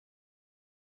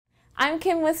I'm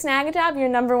Kim with Snagajob, your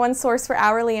 #1 source for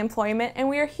hourly employment, and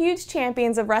we are huge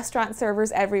champions of restaurant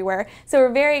servers everywhere, so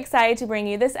we're very excited to bring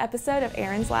you this episode of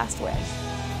Aaron's Last Wish.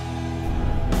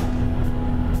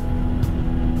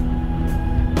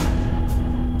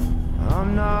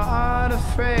 I'm not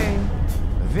afraid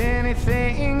of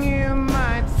anything you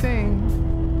might think.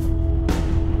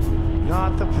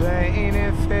 Not the plane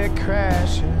if it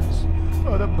crashes,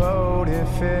 or the boat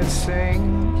if it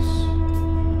sinks.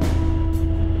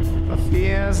 My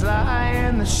fears lie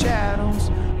in the shadows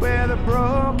where the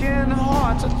broken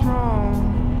hearts are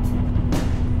thrown,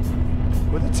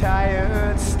 where the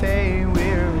tired stay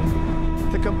weary,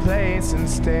 the complacent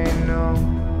stay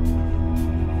numb.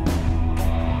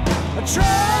 I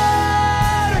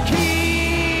try to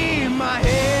keep my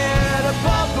head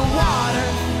above the water.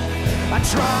 I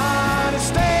try to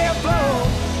stay afloat,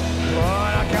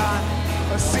 but I got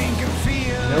a sinking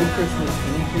feeling. No Christmas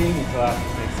anything until after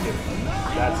Thanksgiving.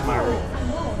 That's my rule.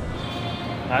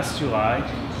 Last July,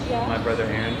 my brother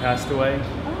Aaron passed away,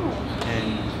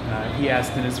 and he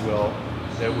asked in his will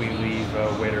that we leave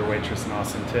a waiter, waitress, and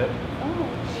awesome tip.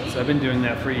 So I've been doing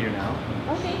that for a year now.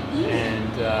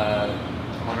 And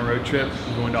on a road trip,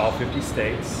 I'm going to all 50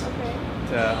 states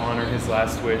to honor his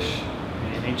last wish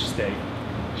in each state.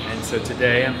 And so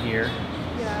today I'm here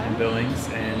in Billings,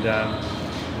 and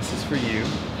this is for you.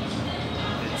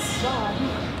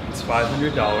 It's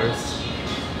 $500.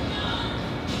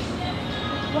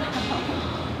 Wow.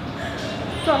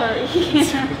 Sorry.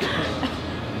 It's okay.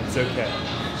 It's okay.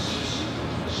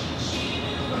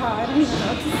 Wow, I don't even know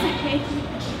what to say.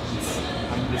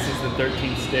 This is the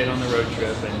 13th state on the road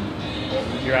trip, and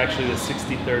you're actually the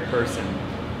 63rd person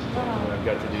that I've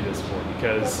got to do this for,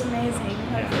 because that's amazing.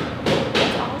 That's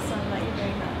awesome that you're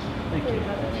doing that. Thank you.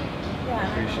 Yeah,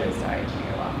 I'm really sorry for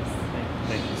your loss.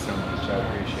 Thank you so much. I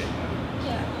appreciate that.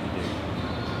 Yeah.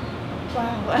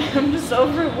 Wow, I'm just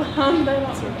overwhelmed. I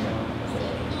don't It's okay. know what to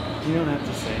say. You don't have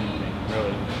to say anything,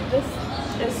 really. This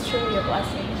is truly a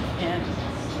blessing, and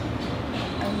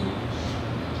I'm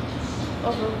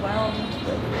overwhelmed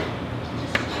with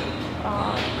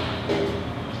awe.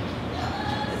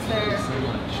 Is there? Thank you so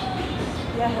much.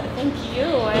 Yeah, thank you.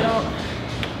 I don't.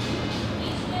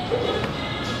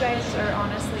 You guys are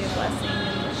honestly a blessing,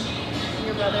 and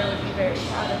your brother would be very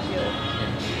proud of you.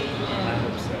 I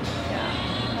hope so. Yeah,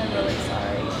 I'm really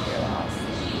sorry for your loss.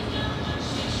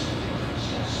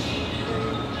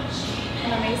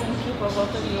 You're an amazing people,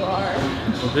 both of you are.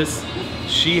 Well,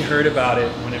 she heard about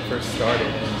it when it first started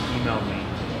and emailed me.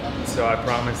 So I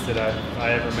promised that if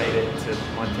I ever made it to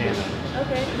Montana,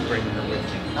 I'd bring her with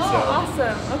me. Oh,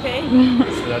 awesome. Okay.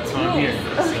 So that's why I'm here.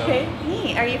 Okay.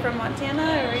 Neat. Are you from Montana,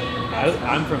 or are you?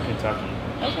 I'm from Kentucky.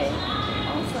 Okay.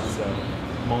 Awesome. So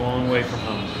I'm a long way from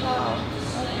home. Wow.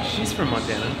 Okay. She's from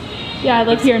Montana. Yeah, I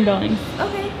live here in Billings.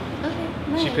 Okay.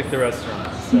 Nice. She picked the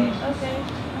restaurant. So. Okay.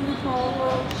 Oh,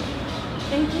 well,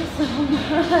 thank you so much.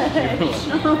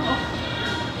 You're welcome.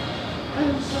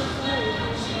 I'm so sorry.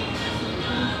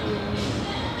 Thank you.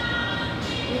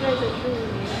 You guys are truly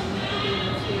amazing for doing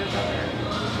this for your brother.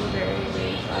 I'd be very,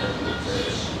 very proud of you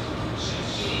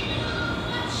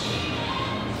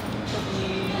for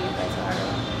being who you guys are,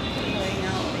 laying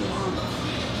out what you want.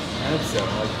 I hope so.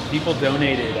 Like, people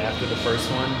donated after the first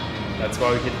one. That's why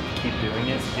we get to keep doing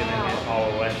it, giving it all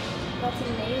away. That's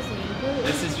amazing. Really.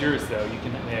 This is yours, though. You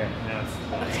can now it's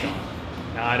gone.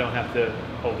 Now I don't have to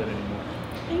hold it anymore.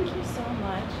 Thank you so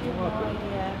much. You have no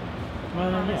idea.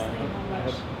 Well, Honestly, how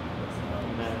much.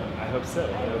 I hope so.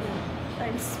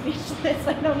 I'm speechless.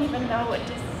 I don't even know what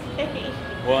to say.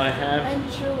 Well, I I'm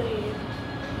truly.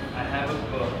 have a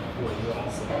book for you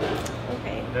also.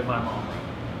 Okay. That my mom wrote.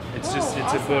 It's awesome. a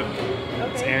book.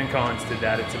 It's Okay. Aaron Collins did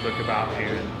that. It's a book about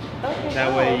Aaron. Okay.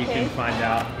 That way you can find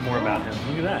out more about him.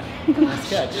 Look at that. Nice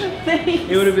catch. Thanks.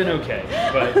 It would have been okay,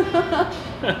 but.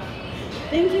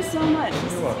 Thank you so much.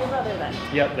 This is welcome. your brother then.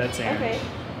 Yep, that's Aaron. Okay.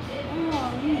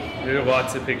 Oh, neat. There are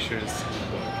lots of pictures.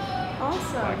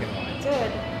 Awesome. Black and white.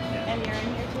 Good. Yeah. And you're in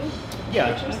here too?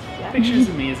 Yeah, Pictures? Yeah. pictures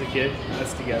of me as a kid,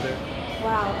 us together.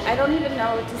 Wow. I don't even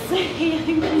know what to say. I'm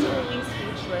completely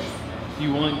speechless. If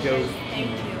you want, go. Thank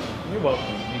you. You're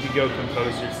welcome. You could go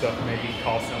compose yourself, maybe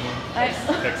call someone,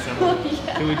 text someone.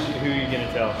 Yeah. Who are you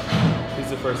gonna tell? Who's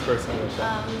the first person to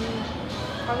tell?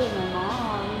 Probably my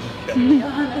mom. Okay. To be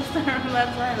honest,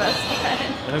 that's my best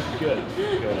friend. Oh, good.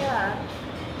 Yeah.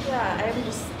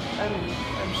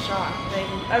 I'm shocked.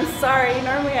 I'm sorry.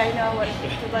 Normally I know what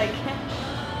to like.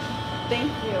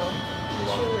 Thank you.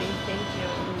 Truly, thank you.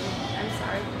 I'm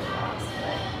sorry for your loss,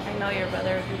 but I know your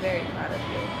brother would be very proud of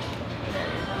you.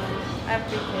 I have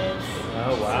 3 kids.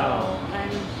 Oh, wow. So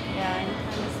I'm kind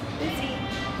of busy.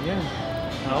 Yeah.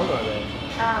 How old are they?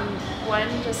 One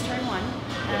just turned 1,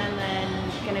 and then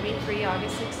gonna be 3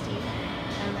 August 16th,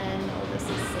 and then oldest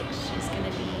is 6. She's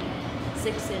gonna be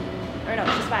 6 in, or no,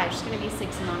 she's 5. She's gonna be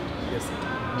 6 in October. Yes.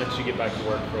 Let you get back to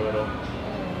work for a little,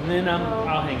 and then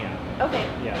I'll hang out. Okay.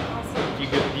 Yeah.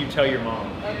 Awesome. You tell your mom.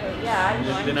 Okay. Yeah, I'm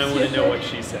going Then I want to know what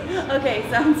she says. Okay,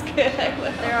 sounds good.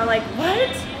 They're all like,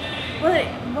 what? What?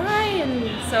 Why? And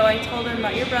so I told them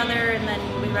about your brother, and then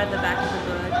we read the back of the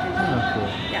book. And, cool.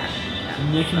 Yeah.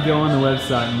 And you can go on the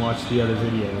website and watch the other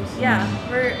videos. Yeah,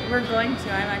 we're going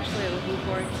to. I'm actually looking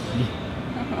forward to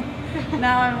it.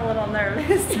 Now I'm a little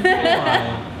nervous.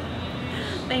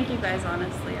 Thank you guys,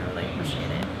 honestly. I really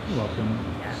appreciate it. You're welcome.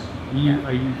 Yeah.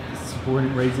 Are you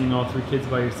supporting raising all 3 kids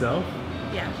by yourself?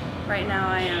 Yeah. Right now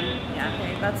I am. Yeah.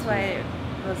 Okay. That's why it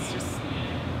was just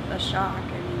a shock.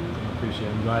 I mean. I appreciate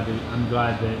it. I'm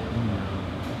glad that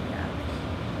Yeah.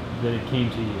 that it came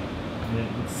to you.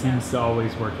 It seems to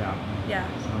always work out. Yeah.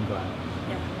 So I'm glad.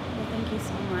 Yeah. Well, thank you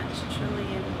so much, truly,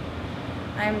 and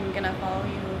I'm gonna follow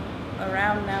you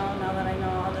around now that I know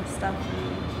all this stuff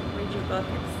and read your book.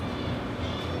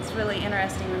 It's really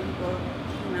interesting when people,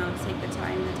 take the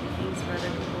time to do things for other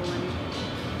people, and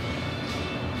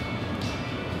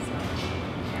so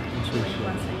yeah, it's really a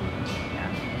blessing. Yeah.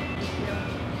 Thank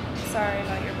you. Sorry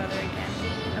about your brother again,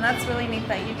 and that's really neat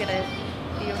that you get to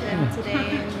be with him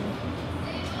today.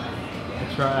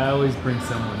 And I always bring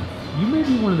someone. You may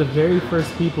be one of the very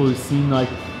first people who seemed like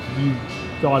you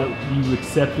thought you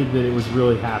accepted that it was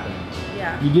really happening.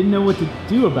 yeah. You didn't know what to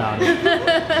do about it,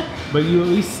 but you at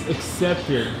least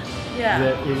accepted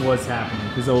that it was happening.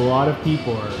 Because a lot of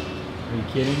people are you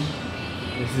kidding?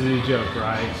 This is a joke,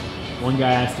 right? One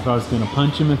guy asked if I was going to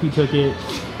punch him if he took it.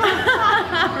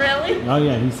 Really? Oh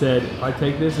yeah, he said, if I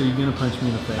take this, are you going to punch me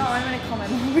in the face? No, I'm going to call my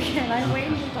mom again. I'm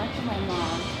waiting to talk to my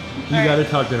mom. You got to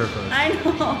talk to her first. I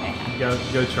know.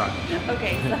 Go try.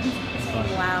 Okay.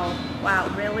 Wow,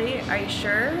 really? Are you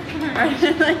sure?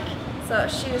 So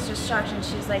she was just shocked, and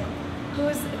she's like, who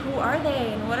are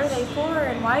they, and what are they for,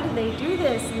 and why did they do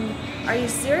this, and are you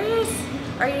serious?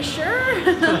 Are you sure?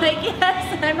 I'm like,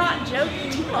 yes, I'm not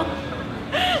joking.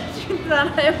 She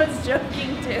thought I was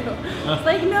joking too. I was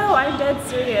like, no, I'm dead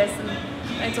serious. And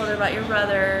I told her about your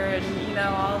brother and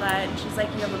all that, and she's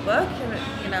like, you have a book?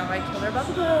 And I told her about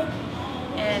the book,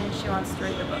 and she wants to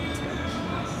read the book too.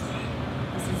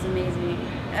 This is amazing.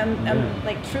 I'm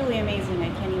like truly amazing. I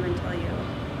can't even tell you.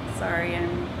 Sorry,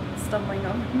 I'm stumbling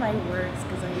over my words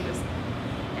because I'm just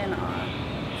in awe.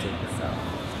 So.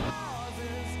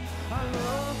 I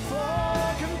look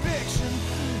for conviction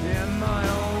in my